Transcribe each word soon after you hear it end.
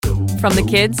From the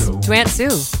kids to Aunt Sue.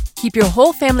 Keep your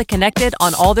whole family connected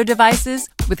on all their devices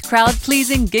with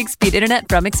crowd-pleasing gig-speed internet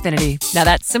from Xfinity. Now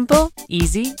that's simple,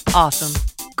 easy, awesome.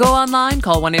 Go online,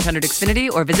 call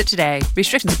 1-800-XFINITY or visit today.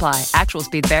 Restrictions apply. Actual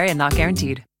speed vary and not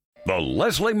guaranteed. The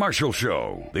Leslie Marshall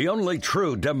Show, the only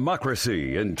true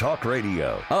democracy in talk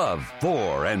radio. Of,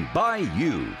 for, and by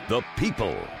you, the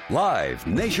people. Live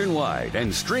nationwide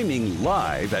and streaming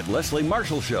live at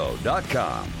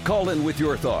lesliemarshallshow.com. Call in with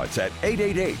your thoughts at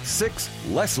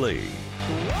 888-6-LESLIE.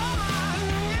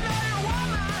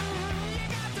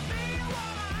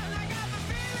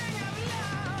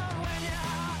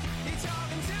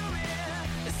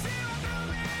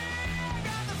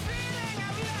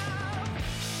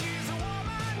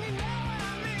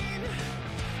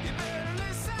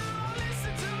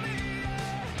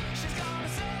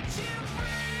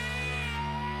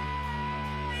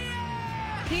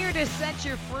 Here to set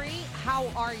you free. How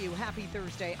are you? Happy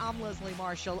Thursday. I'm Leslie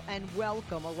Marshall, and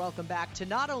welcome back to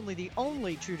not only the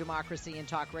only true democracy in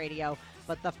talk radio,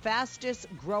 but the fastest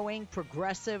growing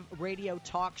progressive radio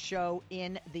talk show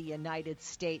in the United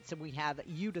States. And we have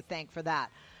you to thank for that.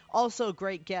 Also, a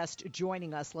great guest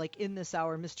joining us, like in this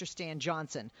hour, Mr. Stan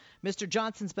Johnson. Mr.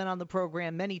 Johnson's been on the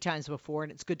program many times before,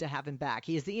 and it's good to have him back.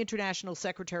 He is the International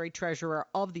Secretary-Treasurer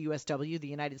of the USW, the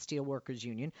United Steelworkers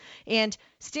Union. And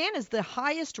Stan is the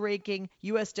highest-ranking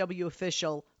USW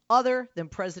official other than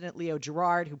President Leo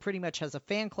Gerard, who pretty much has a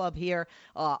fan club here.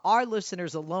 Our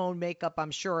listeners alone make up,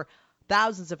 I'm sure,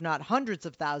 thousands, if not hundreds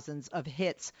of thousands of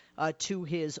hits to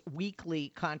his weekly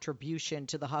contribution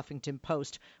to the Huffington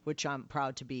Post, which I'm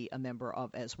proud to be a member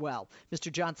of as well.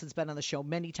 Mr. Johnson's been on the show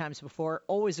many times before,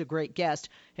 always a great guest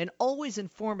and always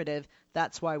informative.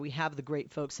 That's why we have the great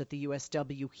folks at the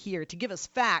USW here to give us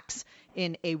facts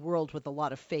in a world with a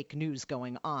lot of fake news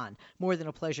going on. More than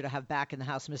a pleasure to have back in the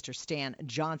house Mr. Stan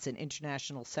Johnson,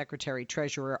 International Secretary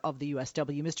Treasurer of the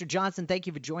USW. Mr. Johnson, thank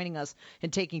you for joining us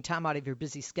and taking time out of your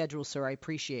busy schedule, sir. I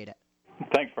appreciate it.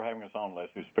 Thanks for having us on,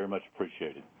 Leslie. It's very much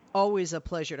appreciated. Always a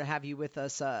pleasure to have you with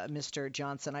us, Mr.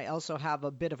 Johnson. I also have a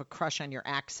bit of a crush on your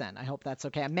accent. I hope that's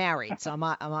okay. I'm married, so I'm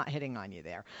not hitting on you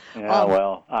there. Yeah,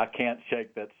 well, I can't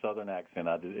shake that Southern accent.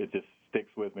 It just sticks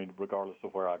with me regardless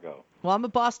of where I go. Well, I'm a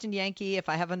Boston Yankee. If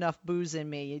I have enough booze in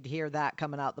me, you'd hear that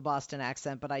coming out the Boston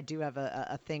accent. But I do have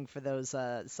a thing for those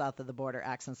south of the border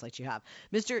accents like you have.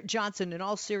 Mr. Johnson, in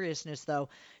all seriousness, though,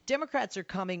 Democrats are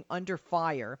coming under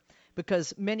fire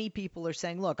because many people are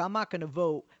saying, look, I'm not going to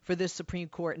vote for this Supreme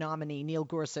Court nominee, Neil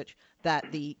Gorsuch,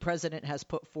 that the president has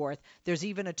put forth. There's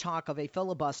even a talk of a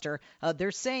filibuster.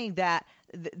 They're saying that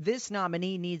this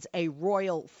nominee needs a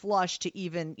royal flush to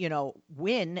even,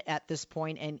 win at this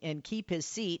point and keep his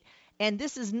seat. And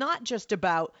this is not just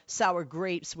about sour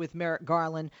grapes with Merrick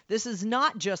Garland. This is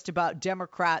not just about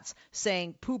Democrats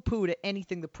saying poo-poo to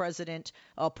anything the president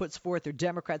puts forth, or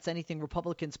Democrats anything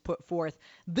Republicans put forth.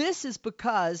 This is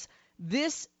because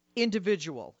this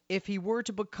individual, if he were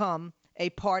to become a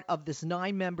part of this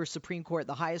 9-member Supreme Court,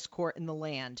 the highest court in the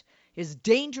land, is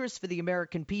dangerous for the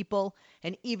American people,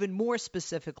 and even more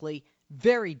specifically,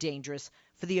 very dangerous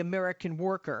for the American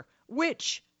worker,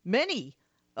 which many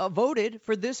voted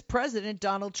for this president,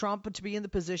 Donald Trump, to be in the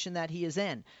position that he is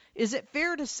in. Is it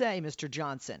fair to say, Mr.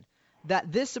 Johnson,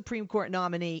 that this Supreme Court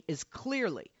nominee is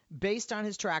clearly, based on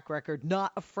his track record,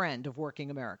 not a friend of working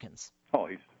Americans? Oh,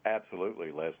 he's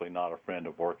absolutely, Leslie, not a friend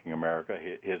of working America.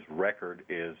 His record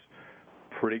is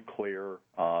pretty clear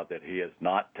that he has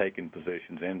not taken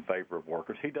positions in favor of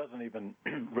workers. He doesn't even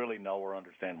really know or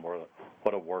understand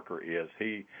what a worker is.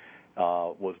 He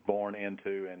was born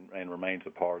into and remains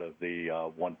a part of the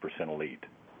 1% elite.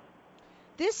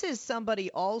 This is somebody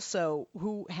also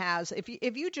who has,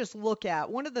 if you just look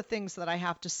at, one of the things that I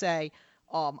have to say,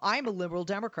 I'm a liberal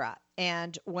Democrat.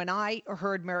 And when I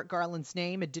heard Merrick Garland's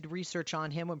name and did research on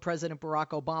him when President Barack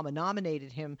Obama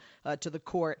nominated him to the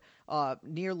court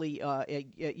nearly, a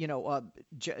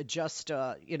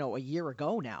year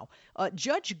ago now,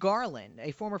 Judge Garland,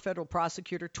 a former federal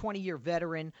prosecutor, 20-year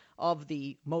veteran of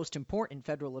the most important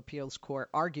federal appeals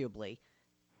court, arguably,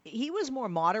 he was more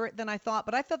moderate than I thought,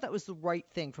 but I thought that was the right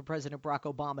thing for President Barack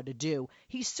Obama to do.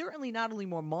 He's certainly not only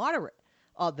more moderate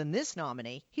than this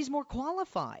nominee, he's more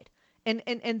qualified. And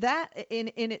that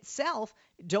in itself,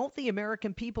 don't the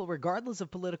American people, regardless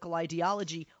of political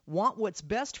ideology, want what's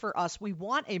best for us? We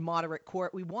want a moderate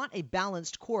court. We want a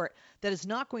balanced court that is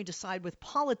not going to side with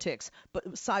politics,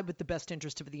 but side with the best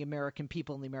interest of the American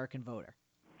people and the American voter.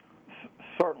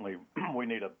 Certainly, we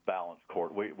need a balanced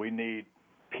court. We need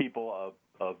people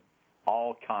of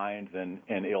all kinds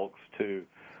and ilks to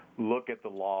look at the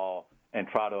law and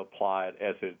try to apply it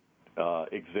as it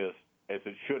exists, as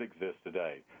it should exist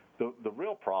today. The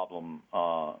real problem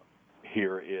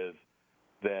here is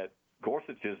that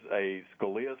Gorsuch is a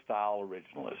Scalia-style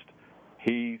originalist.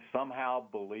 He somehow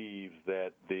believes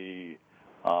that the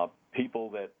people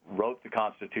that wrote the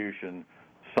Constitution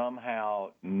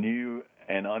somehow knew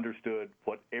and understood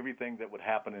everything that would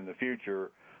happen in the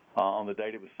future on the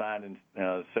date it was signed in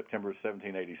September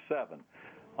 1787.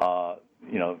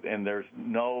 And there's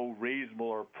no reasonable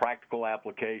or practical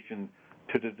application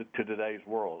to today's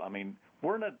world. I mean,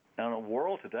 we're in a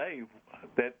world today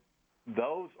that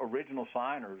those original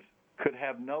signers could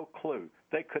have no clue.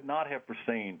 They could not have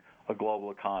foreseen a global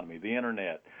economy, the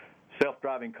internet,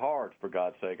 self-driving cars, for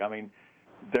God's sake. I mean,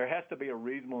 there has to be a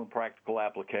reasonable and practical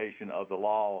application of the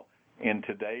law in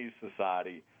today's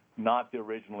society, not the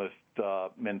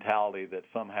originalist mentality that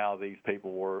somehow these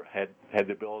people had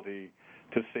the ability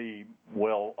to see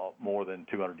well more than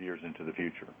 200 years into the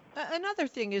future. Another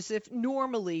thing is, if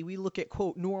normally we look at,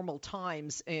 quote, normal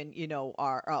times and,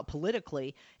 our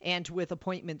politically, and with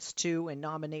appointments to and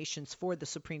nominations for the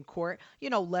Supreme Court,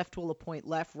 left will appoint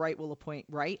left, right will appoint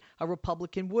right. A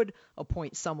Republican would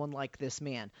appoint someone like this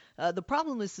man. The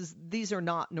problem is these are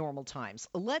not normal times.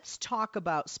 Let's talk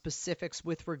about specifics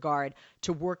with regard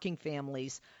to working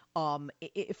families.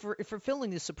 For filling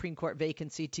the Supreme Court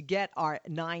vacancy, to get our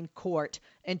 9 court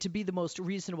and to be the most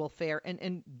reasonable, fair,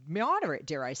 and moderate,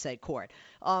 dare I say, court.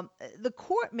 The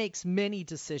court makes many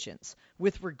decisions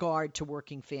with regard to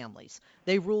working families.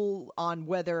 They rule on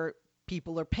whether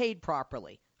people are paid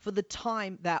properly for the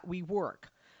time that we work.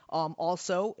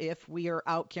 Also, if we are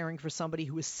out caring for somebody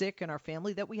who is sick in our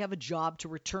family, that we have a job to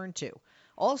return to.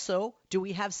 Also, do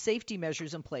we have safety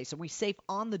measures in place? Are we safe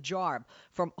on the job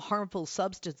from harmful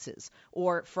substances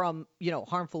or from,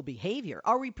 harmful behavior?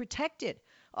 Are we protected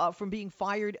from being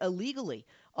fired illegally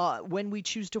when we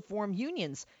choose to form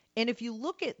unions? And if you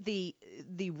look at the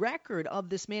record of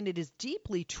this man, it is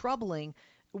deeply troubling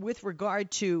with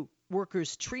regard to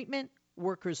workers' treatment,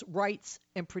 workers' rights,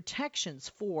 and protections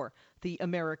for the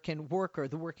American worker,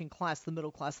 the working class, the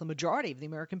middle class, the majority of the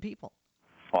American people.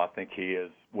 Well, I think he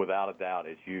is, without a doubt,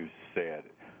 as you said,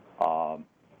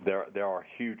 there are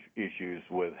huge issues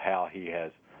with how he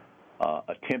has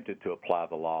attempted to apply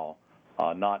the law,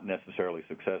 not necessarily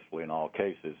successfully in all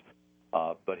cases,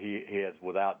 but he has,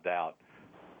 without doubt,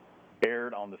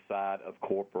 erred on the side of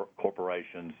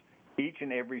corporations each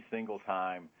and every single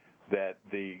time that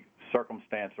the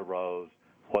circumstance arose,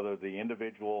 whether the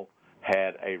individual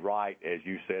had a right, as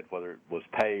you said, whether it was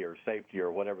pay or safety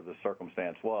or whatever the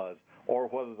circumstance was, or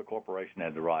whether the corporation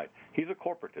had the right. He's a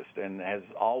corporatist and has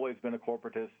always been a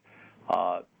corporatist.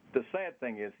 The sad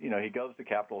thing is, he goes to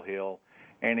Capitol Hill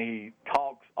and he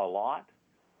talks a lot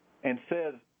and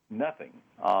says nothing.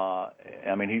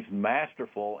 He's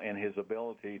masterful in his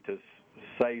ability to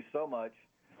say so much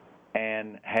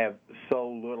and have so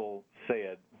little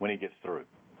said when he gets through.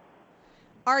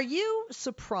 Are you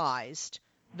surprised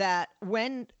that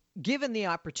when given the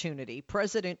opportunity,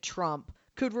 President Trump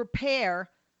could repair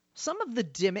some of the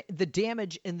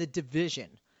damage and the division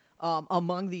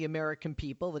among the American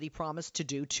people that he promised to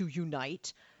do, to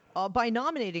unite, by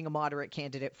nominating a moderate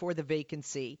candidate for the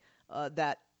vacancy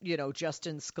that,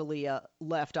 Justin Scalia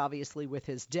left, obviously, with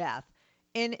his death,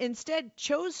 and instead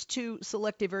chose to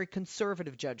select a very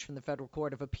conservative judge from the Federal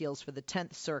Court of Appeals for the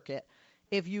 10th Circuit?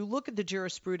 If you look at the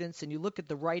jurisprudence and you look at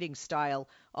the writing style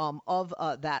of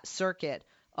that circuit,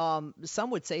 some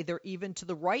would say they're even to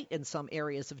the right in some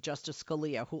areas of Justice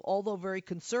Scalia, who, although very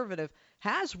conservative,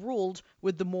 has ruled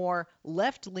with the more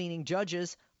left-leaning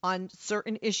judges on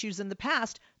certain issues in the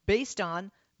past based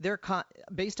on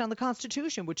the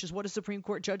Constitution, which is what a Supreme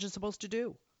Court judge is supposed to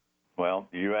do. Well,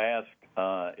 you asked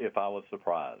if I was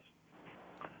surprised.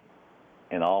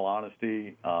 In all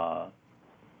honesty, I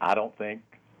don't think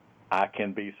I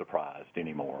can be surprised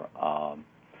anymore.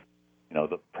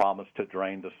 The promise to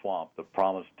drain the swamp, the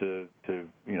promise to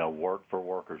work for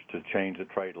workers, to change the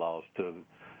trade laws, to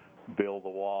build the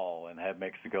wall and have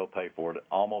Mexico pay for it.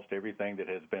 Almost everything that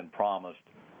has been promised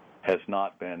has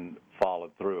not been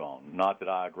followed through on. Not that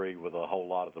I agree with a whole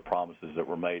lot of the promises that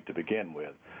were made to begin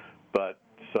with. But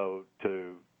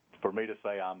for me to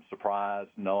say I'm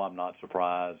surprised, no, I'm not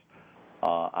surprised.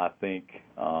 I think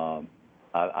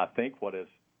what is,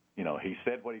 he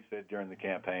said what he said during the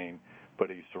campaign, but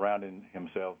he's surrounding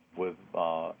himself with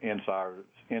insiders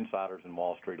and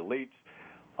Wall Street elites,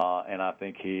 and I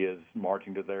think he is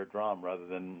marching to their drum rather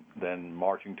than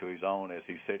marching to his own, as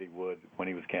he said he would when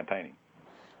he was campaigning.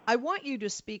 I want you to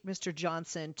speak, Mr.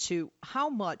 Johnson, to how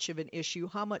much of an issue,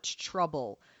 how much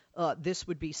trouble this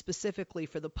would be specifically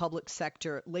for the public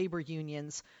sector labor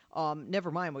unions.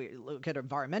 Never mind, we look at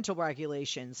environmental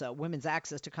regulations, women's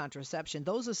access to contraception,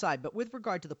 those aside. But with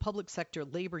regard to the public sector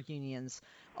labor unions,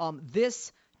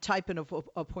 this type of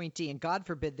appointee, and God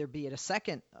forbid there be a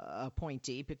second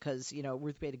appointee, because,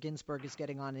 Ruth Bader Ginsburg is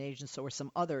getting on in age, and so are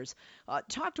some others.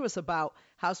 Talk to us about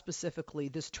how specifically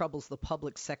this troubles the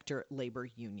public sector labor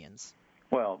unions.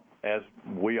 Well, as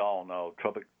we all know,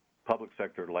 public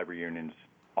sector labor unions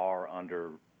are under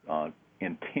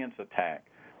intense attack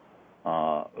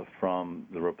from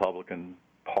the Republican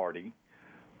Party,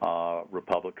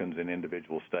 Republicans in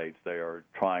individual states. They are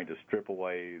trying to strip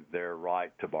away their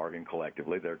right to bargain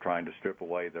collectively. They're trying to strip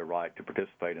away their right to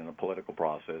participate in a political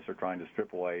process. They're trying to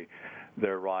strip away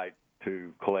their right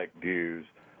to collect dues,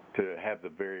 to have the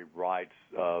very rights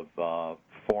of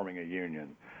forming a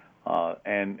union.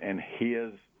 And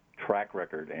his track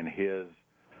record and his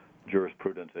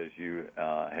jurisprudence, as you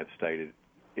have stated,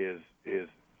 is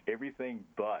everything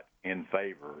but in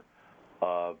favor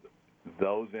of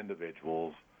those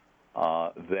individuals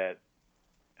that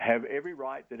have every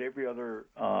right that every other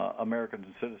American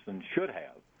citizen should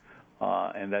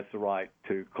have, and that's the right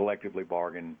to collectively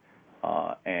bargain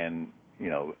and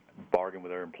bargain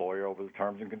with their employer over the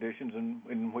terms and conditions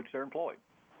in which they're employed.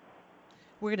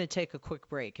 We're going to take a quick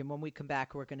break, and when we come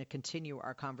back, we're going to continue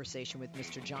our conversation with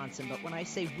Mr. Johnson. But when I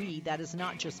say we, that is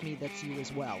not just me, that's you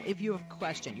as well. If you have a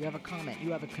question, you have a comment, you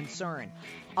have a concern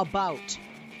about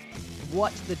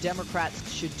what the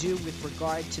Democrats should do with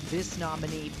regard to this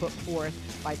nominee put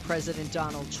forth by President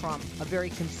Donald Trump, a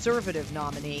very conservative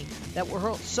nominee that will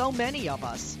hurt so many of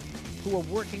us who are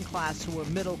working class, who are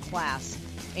middle class,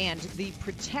 and the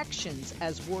protections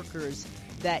as workers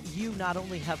that you not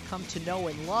only have come to know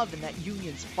and love and that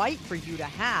unions fight for you to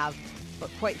have, but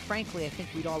quite frankly, I think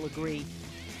we'd all agree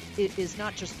it is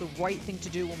not just the right thing to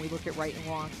do when we look at right and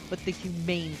wrong, but the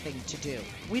humane thing to do.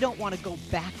 We don't want to go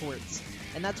backwards.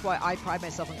 And that's why I pride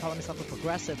myself in calling myself a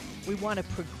progressive. We want to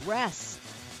progress,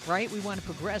 right? We want to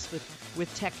progress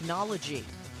with technology,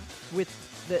 with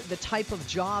the type of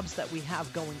jobs that we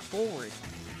have going forward.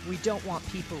 We don't want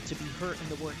people to be hurt in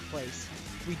the workplace.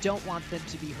 We don't want them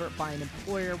to be hurt by an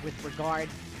employer with regard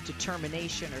to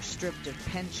termination or stripped of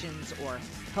pensions or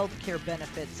health care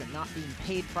benefits and not being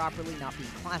paid properly, not being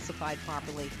classified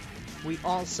properly. We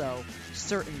also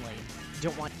certainly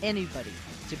don't want anybody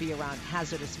to be around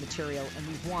hazardous material, and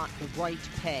we want the right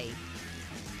pay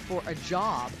for a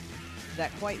job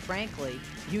that, quite frankly,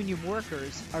 union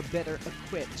workers are better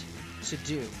equipped to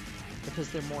do because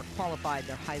they're more qualified,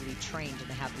 they're highly trained, and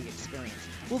they have the experience.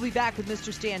 We'll be back with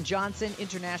Mr. Stan Johnson,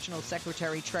 International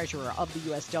Secretary Treasurer of the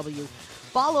USW.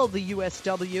 Follow the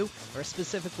USW, or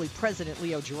specifically President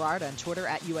Leo Gerard, on Twitter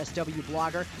at USW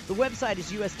Blogger. The website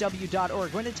is usw.org. We're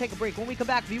going to take a break. When we come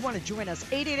back, if you want to join us,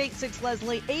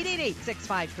 888-6-LESLIE,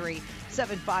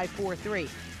 888-653-7543.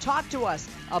 Talk to us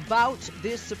about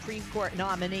this Supreme Court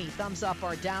nominee. Thumbs up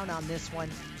or down on this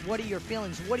one. What are your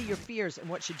feelings? What are your fears? And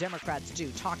what should Democrats do?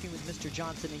 Talking with Mr.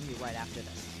 Johnson and you right after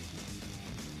this.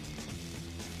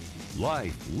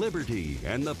 Life, liberty,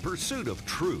 and the pursuit of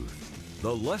truth.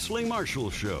 The Leslie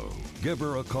Marshall Show. Give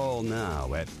her a call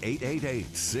now at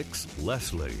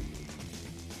 888-6-LESLIE.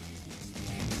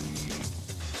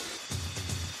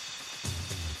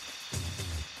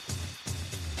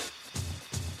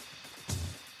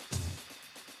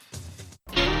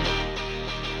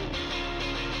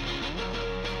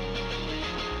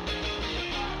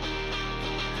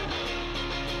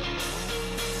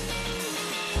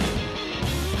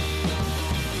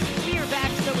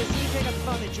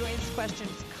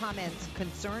 Questions, comments,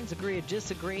 concerns, agree or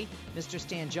disagree. Mr.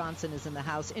 Stan Johnson is in the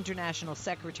House, International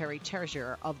Secretary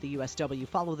Treasurer of the USW.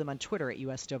 Follow them on Twitter at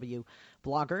USW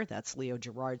Blogger. That's Leo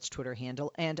Gerard's Twitter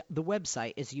handle. And the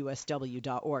website is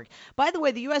usw.org. By the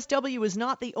way, the USW is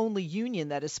not the only union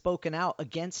that has spoken out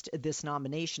against this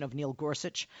nomination of Neil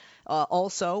Gorsuch.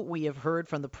 Also, we have heard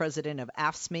from the president of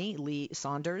AFSCME, Lee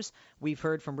Saunders. We've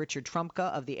heard from Richard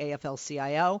Trumka of the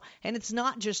AFL-CIO. And it's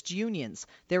not just unions.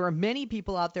 There are many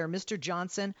people out there, Mr.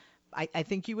 Johnson, I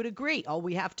think you would agree. All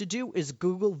we have to do is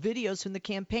Google videos from the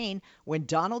campaign when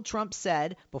Donald Trump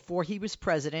said before he was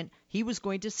president he was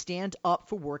going to stand up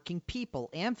for working people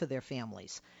and for their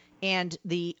families. And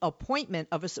the appointment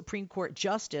of a Supreme Court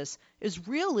justice is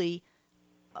really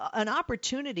an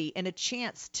opportunity and a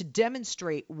chance to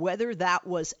demonstrate whether that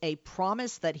was a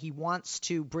promise that he wants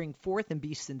to bring forth and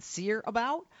be sincere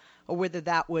about, or whether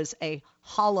that was a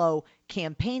hollow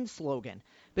campaign slogan.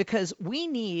 Because we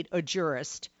need a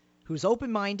jurist who's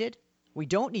open-minded, We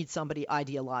don't need somebody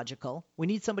ideological. We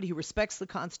need somebody who respects the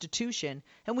Constitution.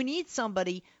 And we need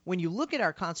somebody, when you look at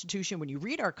our Constitution, when you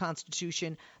read our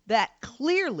Constitution, that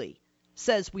clearly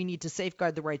says we need to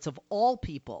safeguard the rights of all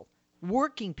people,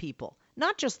 working people,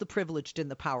 not just the privileged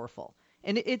and the powerful.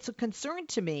 And it's a concern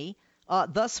to me.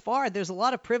 Thus far, there's a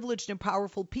lot of privileged and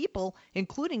powerful people,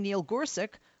 including Neil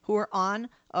Gorsuch, who are on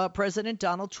President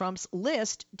Donald Trump's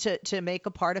list to make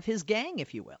a part of his gang,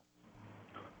 if you will.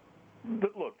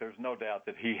 But look, there's no doubt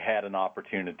that he had an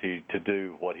opportunity to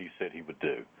do what he said he would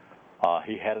do.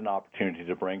 He had an opportunity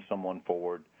to bring someone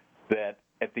forward that,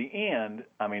 at the end,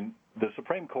 I mean, the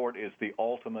Supreme Court is the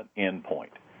ultimate end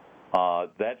point.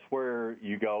 That's where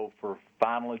you go for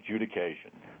final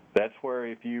adjudication. That's where,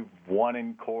 if you've won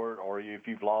in court or if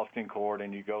you've lost in court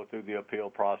and you go through the appeal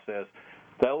process,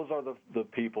 those are the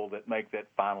people that make that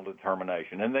final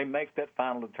determination. And they make that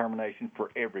final determination for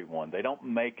everyone. They don't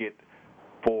make it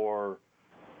for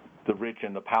the rich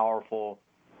and the powerful.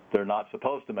 They're not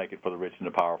supposed to make it for the rich and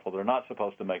the powerful. They're not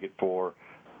supposed to make it for,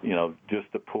 just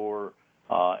the poor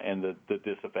and the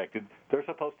disaffected. They're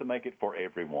supposed to make it for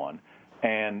everyone.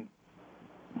 And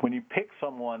when you pick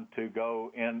someone to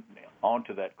go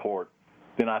onto that court,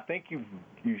 then I think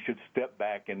you should step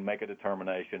back and make a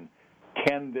determination.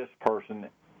 Can this person,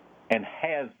 and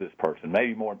has this person,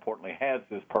 maybe more importantly, has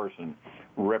this person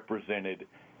represented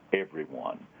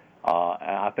everyone?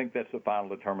 I think that's the final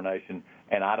determination,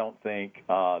 and I don't think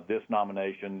this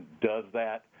nomination does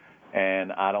that,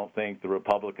 and I don't think the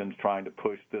Republicans trying to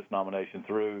push this nomination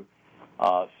through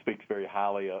speaks very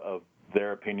highly of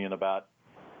their opinion about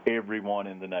everyone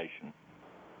in the nation.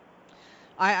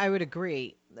 I would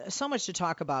agree. So much to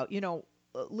talk about.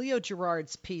 Leo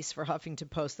Gerard's piece for Huffington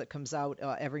Post that comes out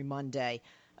every Monday,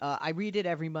 I read it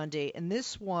every Monday, and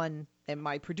this one, and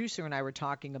my producer and I were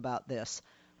talking about this,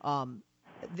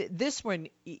 this one,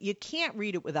 you can't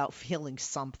read it without feeling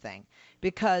something,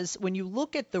 because when you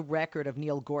look at the record of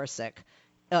Neil Gorsuch,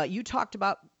 you talked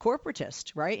about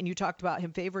corporatist, right? And you talked about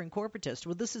him favoring corporatist.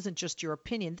 Well, this isn't just your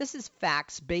opinion. This is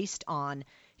facts based on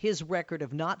his record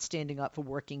of not standing up for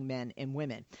working men and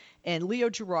women. And Leo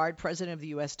Gerard, president of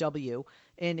the USW,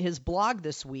 in his blog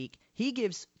this week, he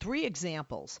gives 3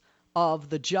 examples of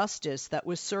the justice that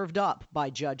was served up by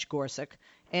Judge Gorsuch,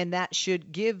 and that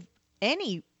should give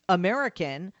any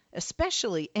American,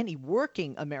 especially any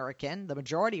working American, the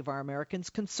majority of our Americans,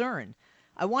 concern.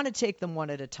 I want to take them one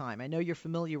at a time. I know you're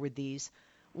familiar with these,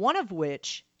 one of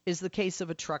which is the case of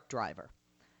a truck driver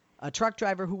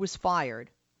who was fired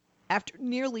after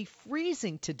nearly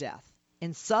freezing to death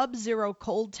in sub-zero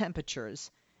cold temperatures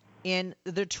in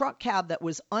the truck cab that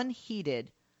was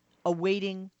unheated,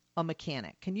 awaiting a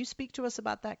mechanic. Can you speak to us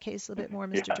about that case a bit more,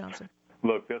 Mr. Johnson?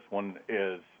 Look, this one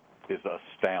is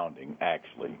astounding,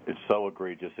 actually. It's so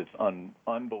egregious. It's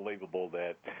unbelievable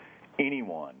that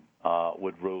anyone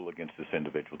would rule against this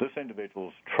individual. This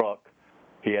individual's truck,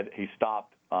 he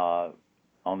stopped on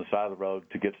the side of the road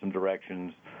to get some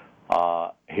directions.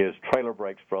 His trailer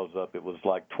brakes froze up. It was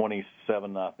like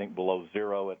 27, I think, below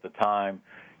zero at the time.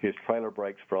 His trailer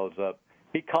brakes froze up.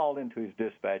 He called into his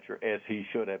dispatcher, as he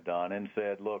should have done, and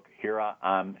said, look,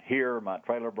 I'm here. My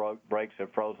trailer brakes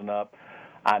have frozen up.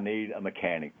 I need a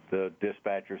mechanic. The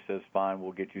dispatcher says, fine,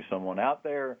 we'll get you someone out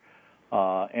there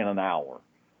in an hour.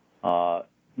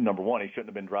 Number one, he shouldn't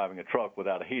have been driving a truck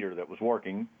without a heater that was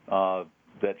working.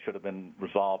 That should have been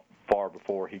resolved far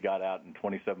before he got out in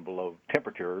 27 below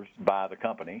temperatures by the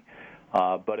company,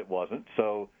 but it wasn't.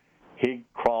 So he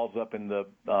crawls up in the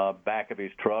back of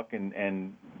his truck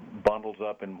and bundles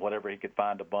up in whatever he could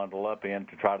find to bundle up in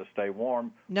to try to stay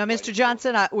warm. Now, Mr.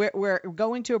 Johnson, we're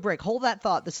going to a break. Hold that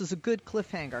thought. This is a good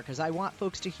cliffhanger because I want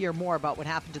folks to hear more about what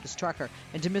happened to this trucker.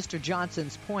 And to Mr.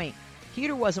 Johnson's point,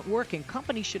 heater wasn't working.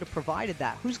 Company should have provided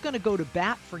that. Who's going to go to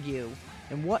bat for you?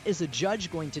 And what is a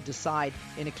judge going to decide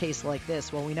in a case like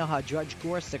this? Well, we know how Judge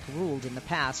Gorsuch ruled in the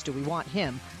past. Do we want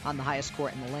him on the highest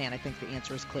court in the land? I think the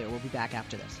answer is clear. We'll be back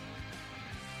after this.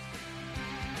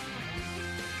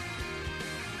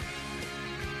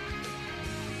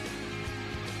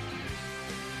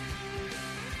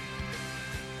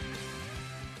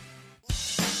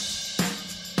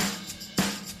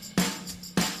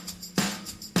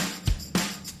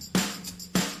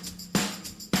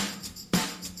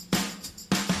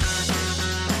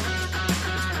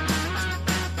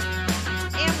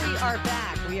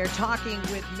 Talking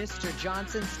with Mr.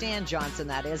 Johnson, Stan Johnson,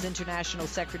 that is, International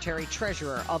Secretary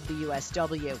Treasurer of the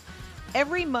USW.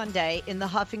 Every Monday in the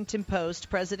Huffington Post,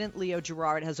 President Leo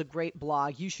Gerard has a great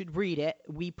blog. You should read it.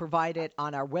 We provide it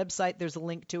on our website. There's a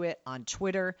link to it on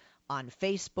Twitter, on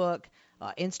Facebook,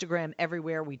 Instagram,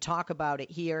 everywhere. We talk about it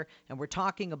here, and we're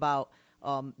talking about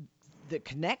the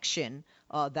connection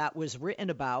that was written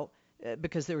about,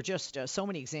 because there were just so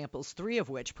many examples, three of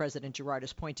which President Girard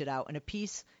has pointed out in a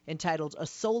piece entitled "A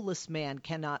Soulless Man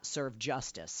Cannot Serve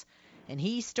Justice." And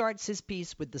he starts his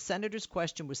piece with the senator's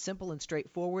question was simple and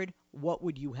straightforward: what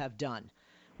would you have done?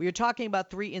 We are talking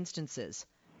about three instances,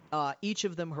 each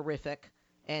of them horrific.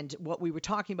 And what we were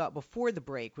talking about before the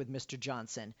break with Mr.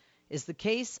 Johnson is the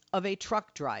case of a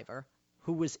truck driver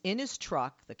who was in his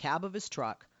truck, the cab of his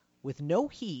truck, with no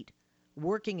heat,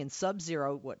 working in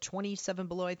sub-zero, 27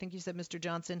 below, I think you said, Mr.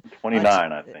 Johnson?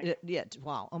 29, I think. Yeah,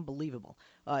 wow, unbelievable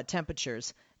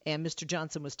temperatures. And Mr.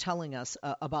 Johnson was telling us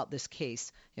about this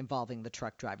case involving the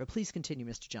truck driver. Please continue,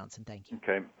 Mr. Johnson. Thank you.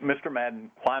 Okay. Mr.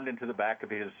 Madden climbed into the back of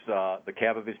the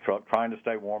cab of his truck, trying to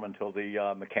stay warm until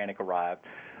the mechanic arrived.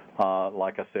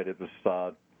 Like I said, it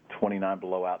was 29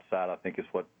 below outside, I think is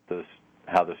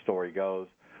how the story goes.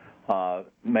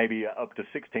 Maybe up to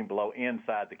 16 below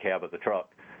inside the cab of the truck.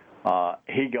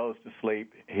 He goes to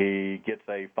sleep. He gets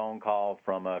a phone call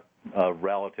from a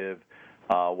relative,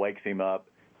 wakes him up.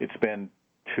 It's been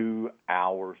 2.5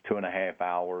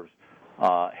 hours.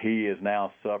 He is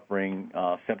now suffering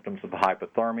symptoms of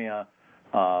hypothermia,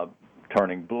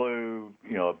 turning blue,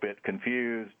 a bit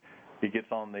confused. He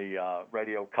gets on the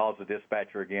radio, calls the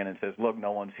dispatcher again, and says, "Look,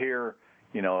 no one's here.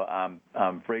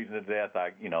 I'm freezing to death.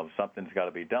 Something's got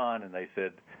to be done." And he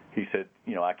said,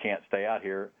 "I can't stay out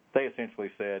here." They essentially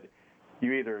said,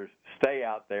 "You either stay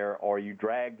out there or you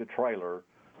drag the trailer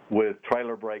with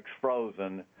trailer brakes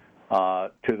frozen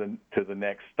to the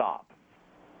next stop."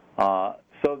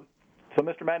 So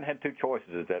Mr. Madden had two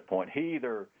choices at that point. He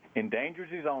either endangers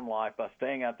his own life by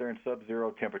staying out there in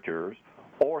sub-zero temperatures,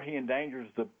 or he endangers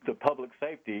the public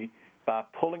safety by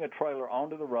pulling a trailer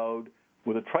onto the road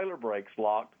with the trailer brakes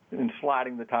locked and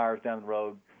sliding the tires down the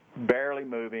road, barely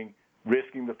moving,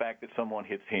 risking the fact that someone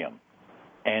hits him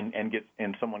and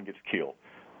someone gets killed.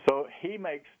 So he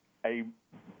makes a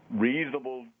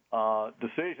reasonable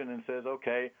decision and says,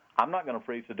 "Okay, I'm not going to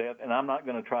freeze to death, and I'm not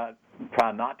going to try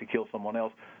not to kill someone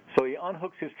else." So he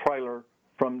unhooks his trailer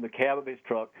from the cab of his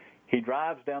truck. He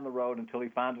drives down the road until he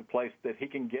finds a place that he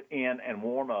can get in and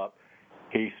warm up.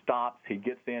 He stops. He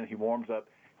gets in. He warms up.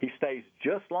 He stays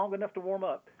just long enough to warm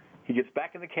up. He gets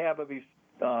back in the cab of his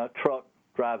truck,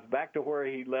 drives back to where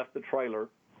he left the trailer,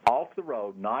 off the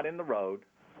road, not in the road,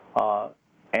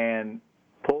 and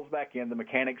pulls back in. The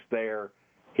mechanic's there.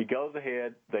 He goes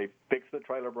ahead. They fix the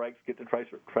trailer brakes, get the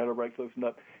trailer brakes loosened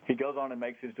up. He goes on and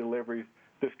makes his deliveries.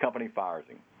 This company fires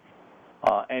him.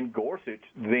 And Gorsuch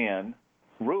then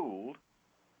ruled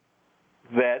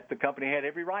that the company had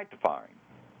every right to fire him.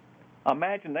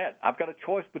 Imagine that. I've got a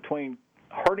choice between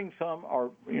hurting some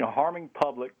or harming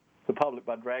the public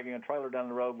by dragging a trailer down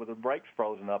the road with the brakes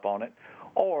frozen up on it,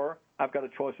 or I've got a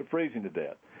choice of freezing to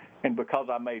death. And because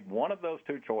I made one of those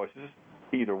two choices,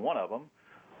 either one of them,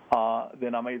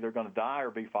 then I'm either going to die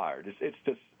or be fired. It's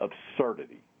just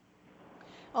absurdity.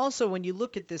 Also, when you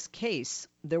look at this case,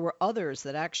 there were others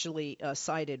that actually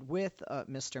sided with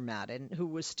Mr. Madden, who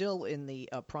was still in the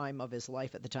prime of his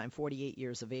life at the time, 48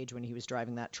 years of age when he was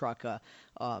driving that truck,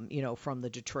 from the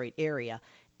Detroit area.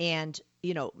 And,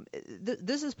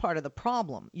 this is part of the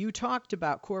problem. You talked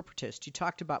about corporatists. You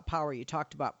talked about power. You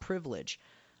talked about privilege.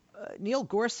 Neil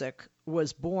Gorsuch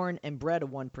was born and bred a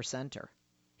one-percenter.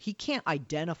 He can't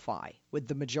identify with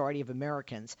the majority of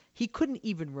Americans. He couldn't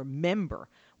even remember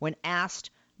when asked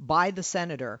by the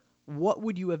senator, what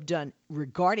would you have done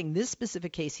regarding this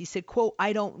specific case? He said, quote,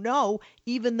 "I don't know,"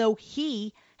 even though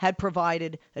he had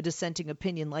provided a dissenting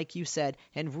opinion, like you said,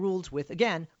 and ruled with,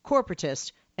 again,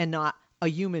 corporatist and not a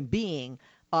human being.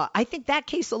 I think that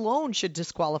case alone should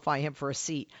disqualify him for a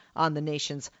seat on the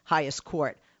nation's highest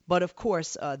court. But, of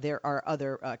course, there are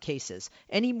other cases.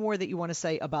 Any more that you want to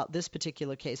say about this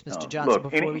particular case, Mr. Johnson,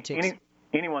 before we take...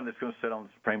 Anyone that's going to sit on the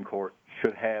Supreme Court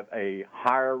should have a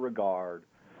higher regard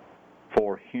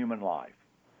for human life,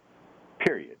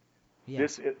 period.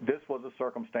 Yes. This was a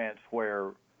circumstance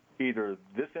where either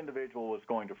this individual was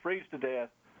going to freeze to death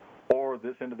or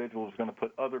this individual was going to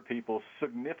put other people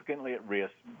significantly at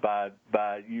risk by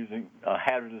using a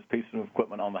hazardous piece of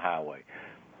equipment on the highway.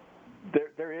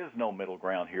 There is no middle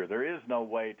ground here. There is no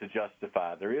way to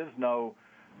justify. There is no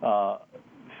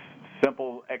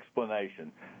simple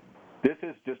explanation. This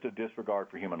is just a disregard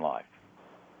for human life.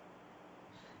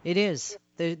 It is.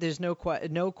 There's no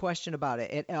question about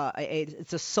it.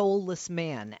 It's a soulless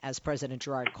man, as President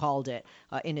Girard called it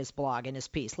in his blog, in his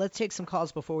piece. Let's take some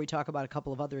calls before we talk about a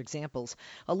couple of other examples.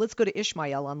 Let's go to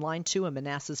Ishmael on line 2 in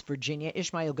Manassas, Virginia.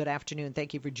 Ishmael, good afternoon.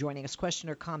 Thank you for joining us. Question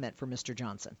or comment for Mr.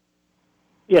 Johnson?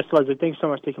 Yes, Leslie, thanks so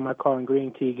much for taking my call and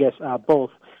greeting to you guests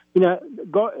both.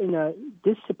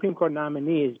 This Supreme Court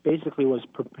nominee was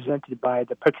presented by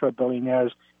the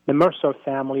petro-billionaires, the Mercer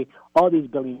family, all these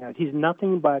billionaires. He's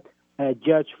nothing but a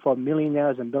judge for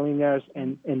millionaires and billionaires,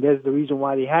 and there's the reason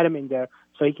why they had him in there,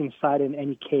 so he can side in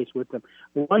any case with them.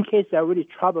 One case that really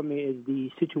troubled me is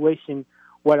the situation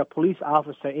where a police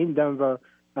officer in Denver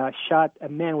shot a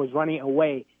man who was running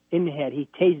away in the head. He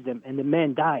tased him, and the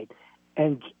man died.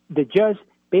 And the judge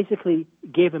basically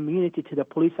gave immunity to the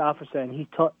police officer, and he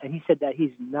said that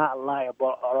he's not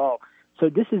liable at all. So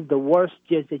this is the worst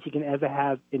judge that you can ever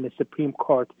have in the Supreme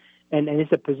Court, and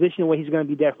it's a position where he's going to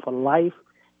be there for life,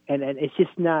 and it's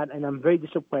just not, and I'm very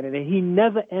disappointed. And he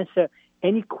never answered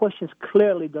any questions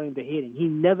clearly during the hearing. He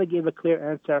never gave a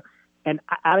clear answer, and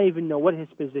I don't even know what his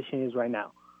position is right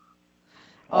now.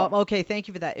 Okay, thank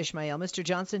you for that, Ishmael. Mr.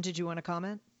 Johnson, did you want to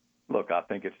comment? Look, I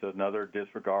think it's another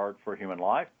disregard for human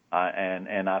life,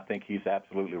 and I think he's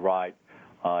absolutely right.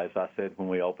 As I said when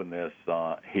we opened this,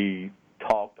 he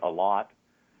talked a lot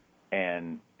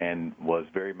and was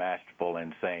very masterful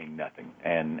in saying nothing.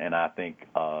 And I think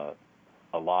a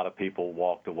lot of people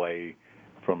walked away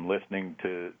from listening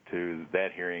to that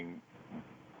hearing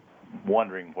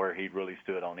wondering where he really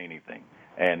stood on anything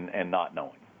and not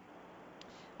knowing.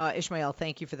 Ishmael,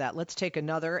 thank you for that. Let's take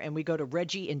another, and we go to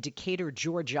Reggie in Decatur,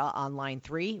 Georgia, on line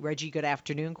 3. Reggie, good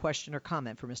afternoon. Question or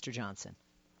comment for Mr. Johnson?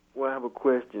 Well, I have a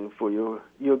question for your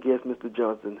guest, Mr.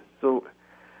 Johnson. So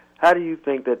how do you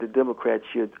think that the Democrats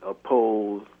should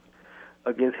oppose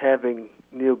against having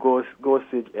Neil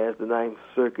Gorsuch as the Ninth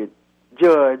Circuit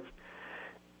judge,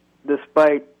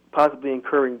 despite possibly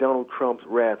incurring Donald Trump's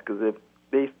wrath? Because if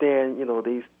they stand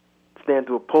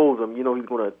to oppose him, he's going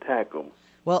to attack them.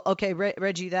 Well, okay,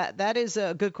 Reggie, that is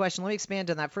a good question. Let me expand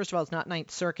on that. First of all, it's not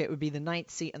Ninth Circuit. It would be the ninth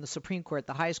seat in the Supreme Court,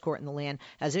 the highest court in the land.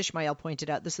 As Ishmael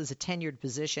pointed out, this is a tenured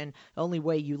position. The only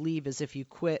way you leave is if you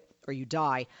quit or you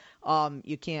die.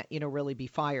 You can't, really be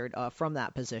fired from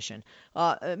that position.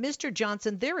 Mr.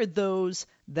 Johnson, there are those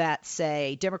that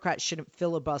say Democrats shouldn't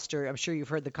filibuster. I'm sure you've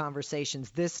heard the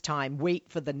conversations this time. Wait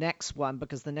for the next one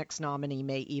because the next nominee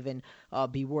may even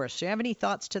be worse. Do you have any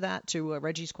thoughts to that, to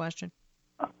Reggie's question?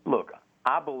 Look,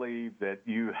 I believe that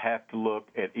you have to look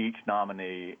at each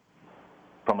nominee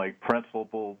from a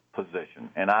principled position.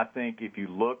 And I think if you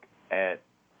look at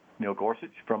Neil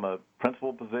Gorsuch from a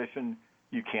principled position,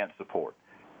 you can't support.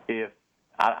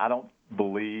 I don't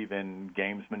believe in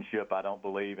gamesmanship. I don't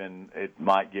believe in it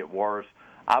might get worse.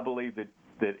 I believe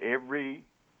that every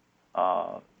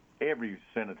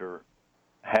senator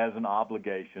has an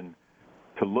obligation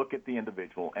to look at the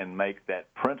individual and make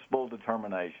that principled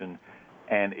determination.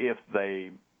 And if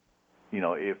they,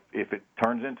 if it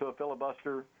turns into a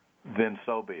filibuster, then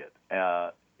so be it.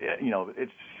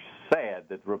 It's sad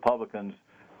that the Republicans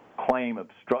claim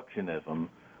obstructionism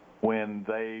when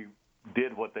they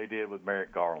did what they did with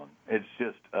Merrick Garland. It's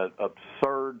just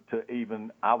absurd to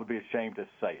even, I would be ashamed to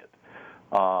say it.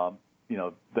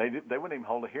 They wouldn't even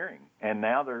hold a hearing. And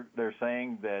now they're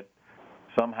saying that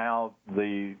somehow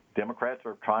the Democrats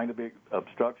are trying to be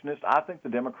obstructionists. I think the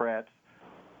Democrats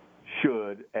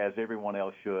should, as everyone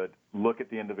else should, look at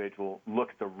the individual, look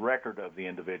at the record of the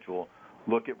individual,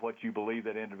 look at what you believe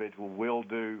that individual will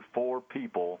do for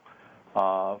people,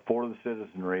 for the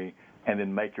citizenry, and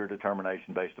then make your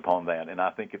determination based upon that. And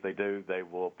I think if they do, they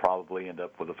will probably end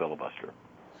up with a filibuster.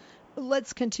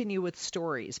 Let's continue with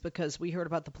stories because we heard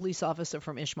about the police officer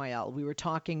from Ishmael. We were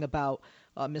talking about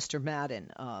Mr.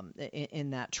 Madden in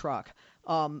that truck.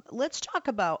 Let's talk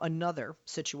about another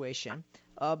situation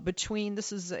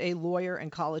this is a lawyer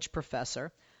and college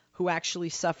professor who actually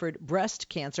suffered breast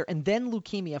cancer and then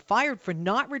leukemia, fired for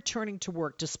not returning to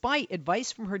work despite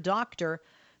advice from her doctor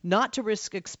not to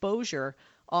risk exposure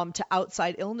to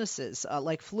outside illnesses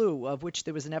like flu, of which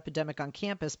there was an epidemic on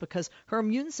campus, because her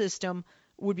immune system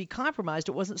would be compromised.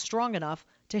 It wasn't strong enough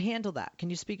to handle that. Can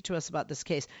you speak to us about this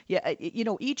case? Yeah,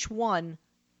 each one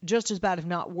just as bad, if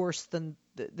not worse, than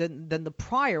the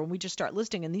prior. When we just start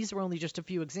listing, and these were only just a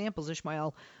few examples.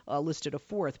 Ishmael listed a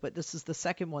fourth, but this is the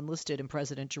second one listed in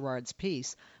President Girard's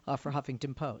piece for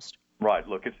Huffington Post. Right.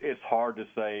 Look, it's hard to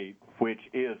say which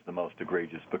is the most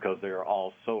egregious because they are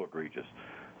all so egregious.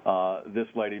 This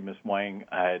lady, Miss Wang,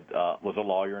 was a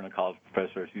lawyer and a college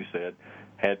professor, as you said,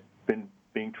 had been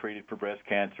being treated for breast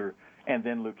cancer and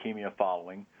then leukemia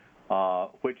following,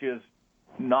 which is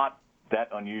not that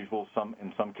unusual.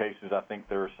 In some cases, I think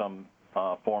there are some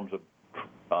forms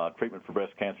of treatment for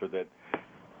breast cancer that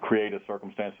create a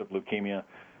circumstance of leukemia.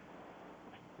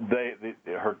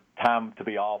 Her time to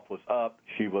be off was up.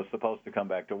 She was supposed to come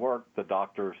back to work. The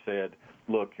doctor said,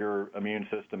 look, your immune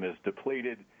system is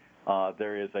depleted.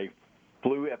 There is a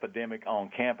flu epidemic on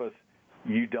campus.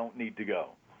 You don't need to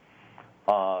go.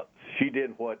 She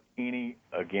did what any,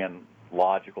 again,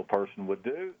 logical person would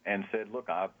do and said, look,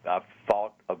 I've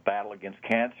fought a battle against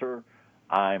cancer.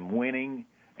 I'm winning,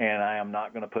 and I am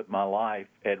not going to put my life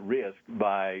at risk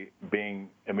by being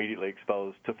immediately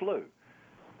exposed to flu.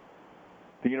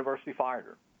 The university fired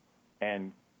her.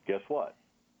 And guess what?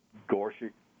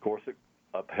 Gorsuch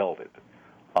upheld it.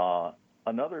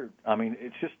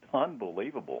 It's just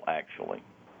unbelievable, actually,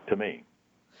 to me.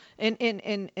 And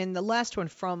the last one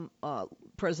from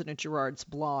President Girard's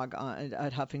blog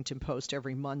at Huffington Post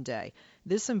every Monday,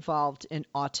 this involved an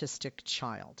autistic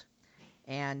child.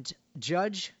 And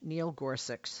Judge Neil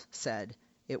Gorsuch said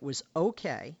it was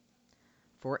okay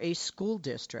for a school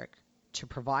district to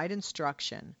provide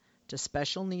instruction to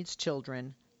special needs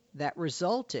children that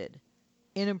resulted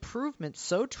in improvements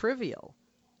so trivial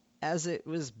as it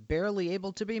was barely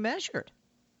able to be measured.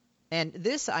 And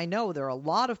this, I know there are a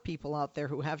lot of people out there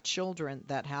who have children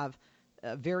that have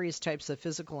various types of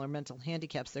physical or mental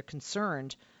handicaps. They're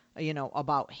concerned,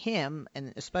 about him,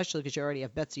 and especially because you already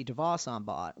have Betsy DeVos on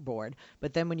board.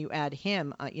 But then when you add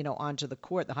him, onto the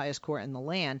court, the highest court in the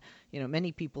land,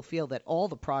 many people feel that all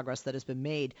the progress that has been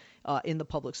made in the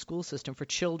public school system for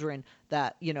children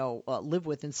that, live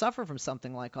with and suffer from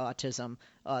something like autism,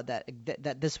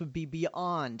 that this would be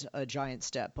beyond a giant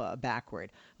step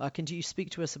backward. Can you speak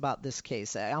to us about this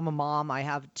case? I'm a mom. I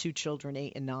have two children,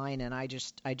 8 and 9, and I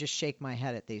just shake my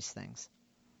head at these things.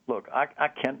 Look, I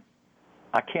can't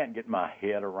get my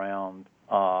head around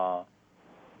a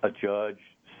judge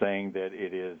saying that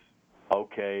it is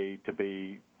okay to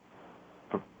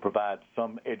provide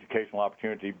some educational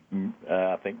opportunity.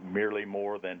 I think merely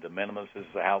more than de minimis is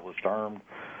how it was termed.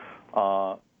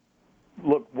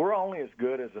 Look, we're only as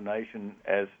good a nation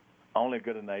as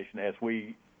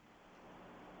we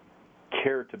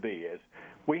care to be. As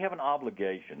we have an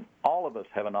obligation. All of us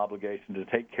have an obligation to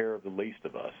take care of the least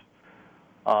of us.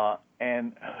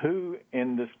 And who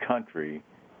in this country,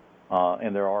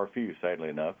 and there are a few, sadly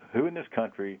enough, who in this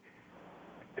country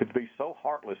could be so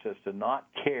heartless as to not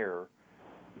care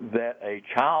that a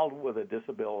child with a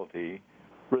disability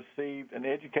received an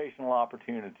educational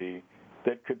opportunity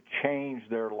that could change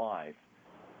their life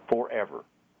forever?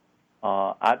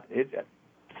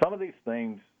 Some of these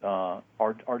things are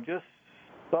just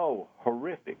so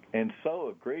horrific and so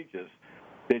egregious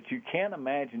that you can't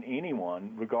imagine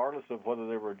anyone, regardless of whether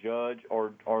they were a judge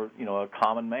or a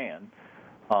common man,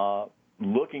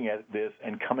 looking at this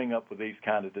and coming up with these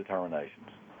kind of determinations.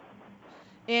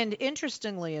 And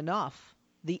interestingly enough,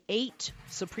 the 8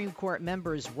 Supreme Court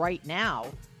members right now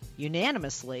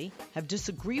unanimously have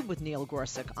disagreed with Neil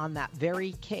Gorsuch on that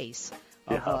very case.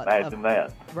 Imagine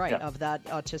that. Right, yeah. Of that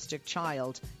autistic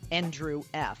child, Andrew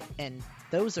F. And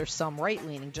those are some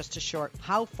right-leaning, just to show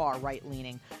how far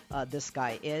right-leaning this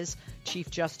guy is. Chief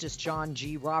Justice John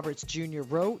G. Roberts Jr.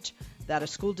 wrote that a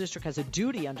school district has a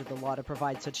duty under the law to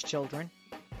provide such children,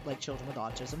 like children with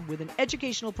autism, with an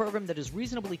educational program that is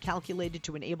reasonably calculated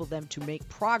to enable them to make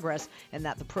progress, and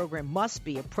that the program must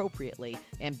be appropriately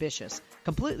ambitious,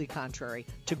 completely contrary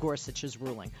to Gorsuch's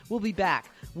ruling. We'll be back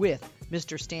with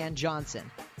Mr. Stan Johnson.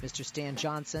 Mr. Stan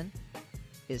Johnson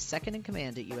is second in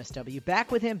command at USW. Back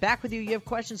with him, back with you. You have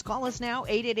questions, call us now,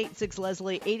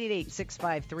 888-6-LESLIE,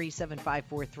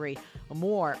 888-653-7543.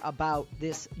 More about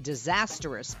this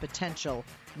disastrous potential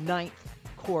 9th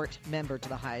court member to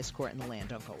the highest court in the land.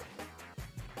 Don't go away.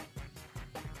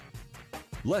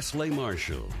 Leslie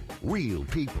Marshall. Real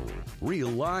people, real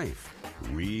life,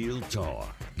 real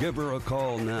talk. Give her a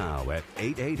call now at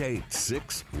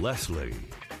 888-6-LESLIE.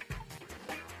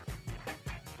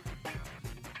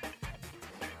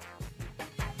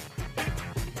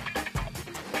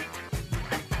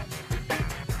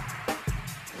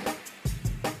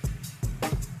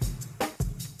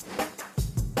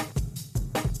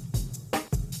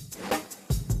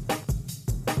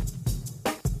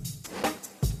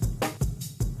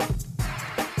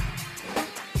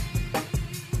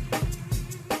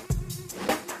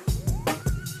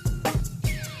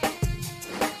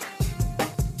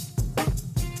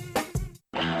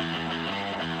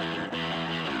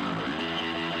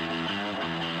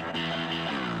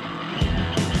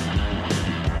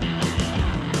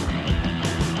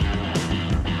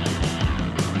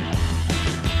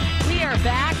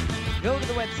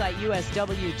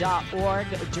 USW.org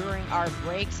during our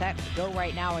breaks. Heck, go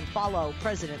right now and follow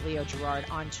President Leo Girard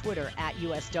on Twitter at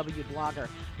USW Blogger.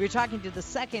 We're talking to the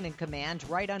second in command,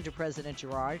 right under President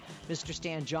Girard, Mr.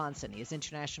 Stan Johnson. He is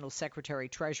International Secretary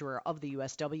Treasurer of the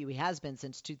USW. He has been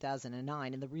since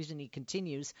 2009, and the reason he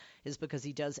continues is because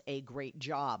he does a great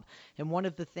job. And one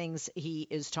of the things he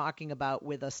is talking about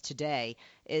with us today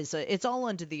is it's all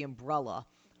under the umbrella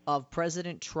of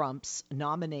President Trump's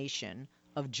nomination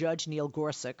of Judge Neil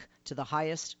Gorsuch to the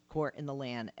highest court in the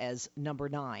land as number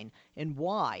 9, and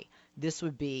why this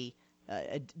would be,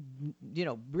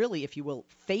 really, if you will,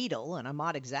 fatal, and I'm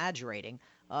not exaggerating,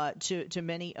 to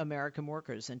many American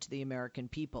workers and to the American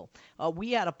people.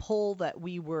 We had a poll that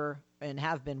we were and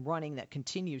have been running that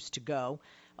continues to go.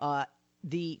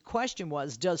 The question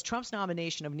was, does Trump's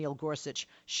nomination of Neil Gorsuch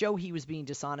show he was being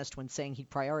dishonest when saying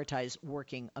he'd prioritize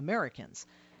working Americans?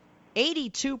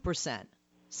 82%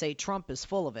 say Trump is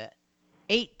full of it.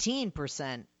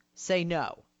 18% say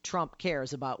no, Trump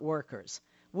cares about workers.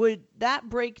 Would that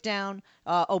break down?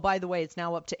 By the way, it's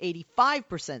now up to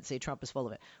 85% say Trump is full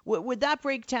of it. Would that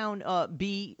breakdown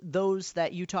be those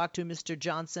that you talked to, Mr.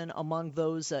 Johnson, among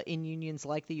those in unions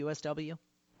like the USW?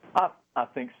 I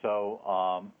think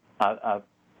so.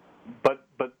 But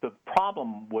the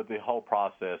problem with the whole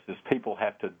process is people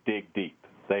have to dig deep.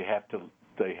 They have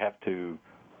to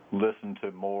listen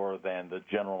to more than the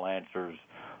general answers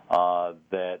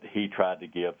that he tried to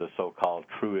give, the so-called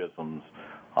truisms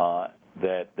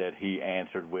that he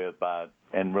answered with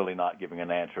and really not giving an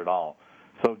answer at all.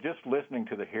 So just listening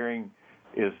to the hearing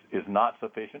is not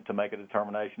sufficient to make a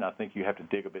determination. I think you have to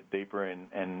dig a bit deeper,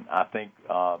 and I think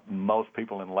most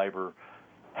people in labor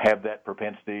have that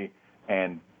propensity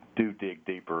and do dig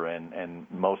deeper. And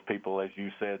most people, as you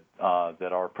said,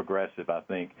 that are progressive, I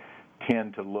think,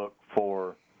 tend to look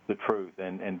for the truth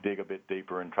and dig a bit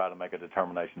deeper and try to make a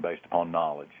determination based upon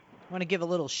knowledge. I want to give a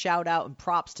little shout out and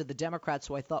props to the Democrats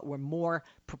who I thought were more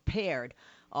prepared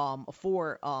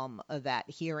for that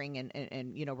hearing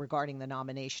and regarding the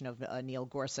nomination of Neil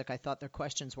Gorsuch. I thought their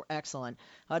questions were excellent.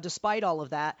 Despite all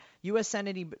of that, U.S.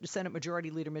 Senate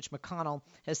Majority Leader Mitch McConnell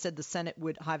has said the Senate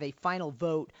would have a final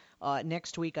vote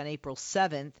next week on April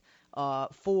 7th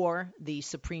for the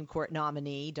Supreme Court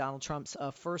nominee, Donald Trump's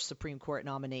first Supreme Court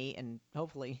nominee, and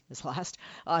hopefully his last,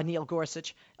 Neil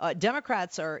Gorsuch.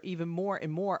 Democrats are even more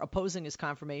and more opposing his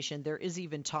confirmation. There is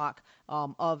even talk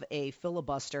of a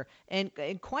filibuster. And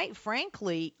quite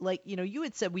frankly, you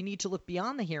had said we need to look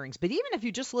beyond the hearings. But even if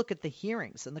you just look at the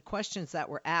hearings and the questions that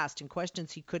were asked and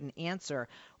questions he couldn't answer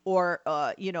or,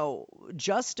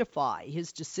 justify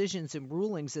his decisions and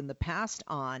rulings in the past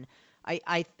on,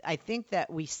 I think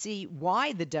that we see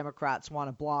why the Democrats want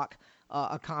to block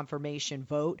a confirmation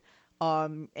vote.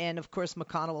 And, of course,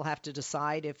 McConnell will have to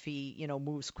decide if he,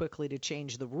 moves quickly to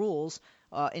change the rules,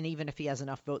 and even if he has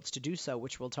enough votes to do so,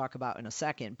 which we'll talk about in a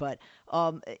second. But,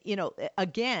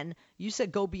 again, you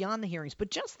said go beyond the hearings,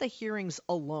 but just the hearings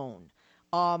alone.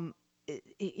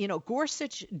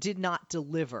 Gorsuch did not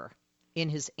deliver in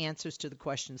his answers to the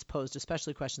questions posed,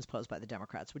 especially questions posed by the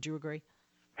Democrats. Would you agree?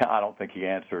 I don't think he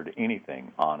answered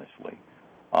anything honestly.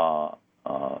 I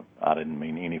didn't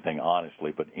mean anything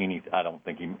honestly, but I don't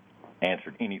think he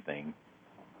answered anything,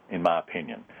 in my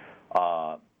opinion.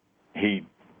 He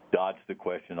dodged the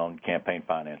question on campaign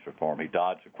finance reform. He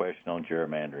dodged the question on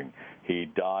gerrymandering.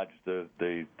 He dodged the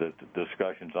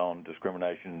discussions on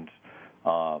discrimination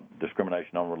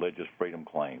on religious freedom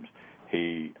claims.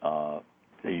 He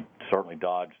certainly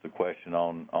dodged the question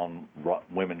on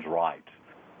women's rights.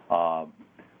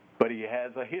 But he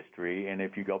has a history, and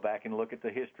if you go back and look at the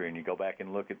history and you go back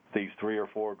and look at these 3 or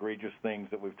 4 egregious things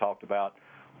that we've talked about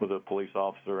with the police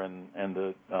officer and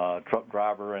the truck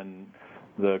driver and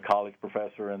the college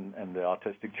professor and the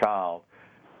autistic child,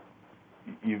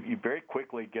 you very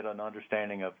quickly get an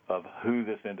understanding of who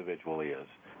this individual is.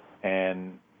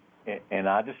 And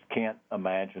I just can't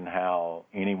imagine how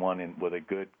anyone with a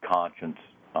good conscience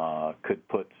could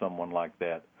put someone like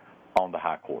that on the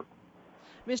high court.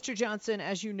 Mr. Johnson,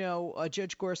 as you know,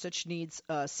 Judge Gorsuch needs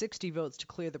 60 votes to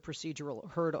clear the procedural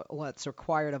hurdle that's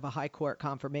required of a high court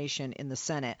confirmation in the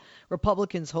Senate.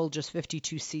 Republicans hold just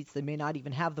 52 seats. They may not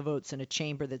even have the votes in a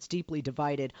chamber that's deeply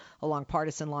divided along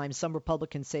partisan lines. Some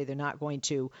Republicans say they're not going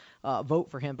to vote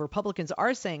for him. Republicans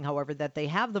are saying, however, that they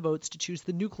have the votes to choose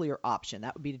the nuclear option.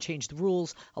 That would be to change the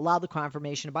rules, allow the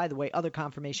confirmation, and by the way, other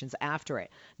confirmations after it.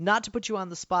 Not to put you on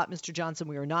the spot, Mr. Johnson,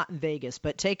 we are not in Vegas,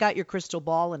 but take out your crystal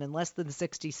ball, and in less than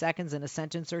 60 seconds in a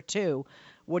sentence or two,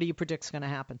 what do you predict is going to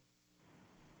happen?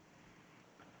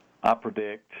 I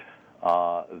predict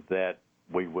that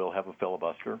we will have a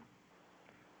filibuster.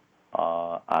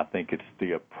 I think it's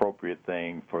the appropriate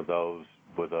thing for those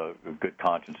with a good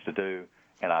conscience to do,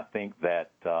 and I think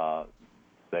that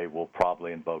they will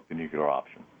probably invoke the nuclear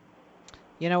option.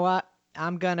 You know what?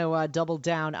 I'm going to double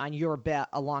down on your bet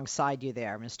alongside you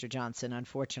there, Mr. Johnson.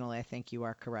 Unfortunately, I think you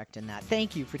are correct in that.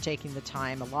 Thank you for taking the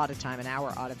time, a lot of time, an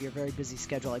hour out of your very busy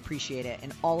schedule. I appreciate it,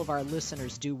 and all of our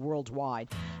listeners do worldwide.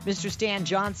 Mr. Stan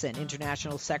Johnson,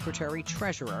 International Secretary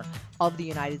Treasurer of the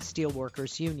United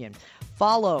Steelworkers Union.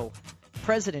 Follow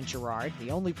President Gerard,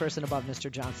 the only person above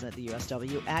Mr. Johnson at the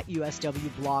USW, at USW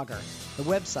Blogger. The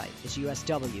website is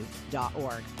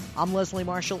usw.org. I'm Leslie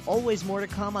Marshall. Always more to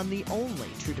come on the only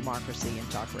true democracy in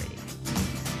talk radio.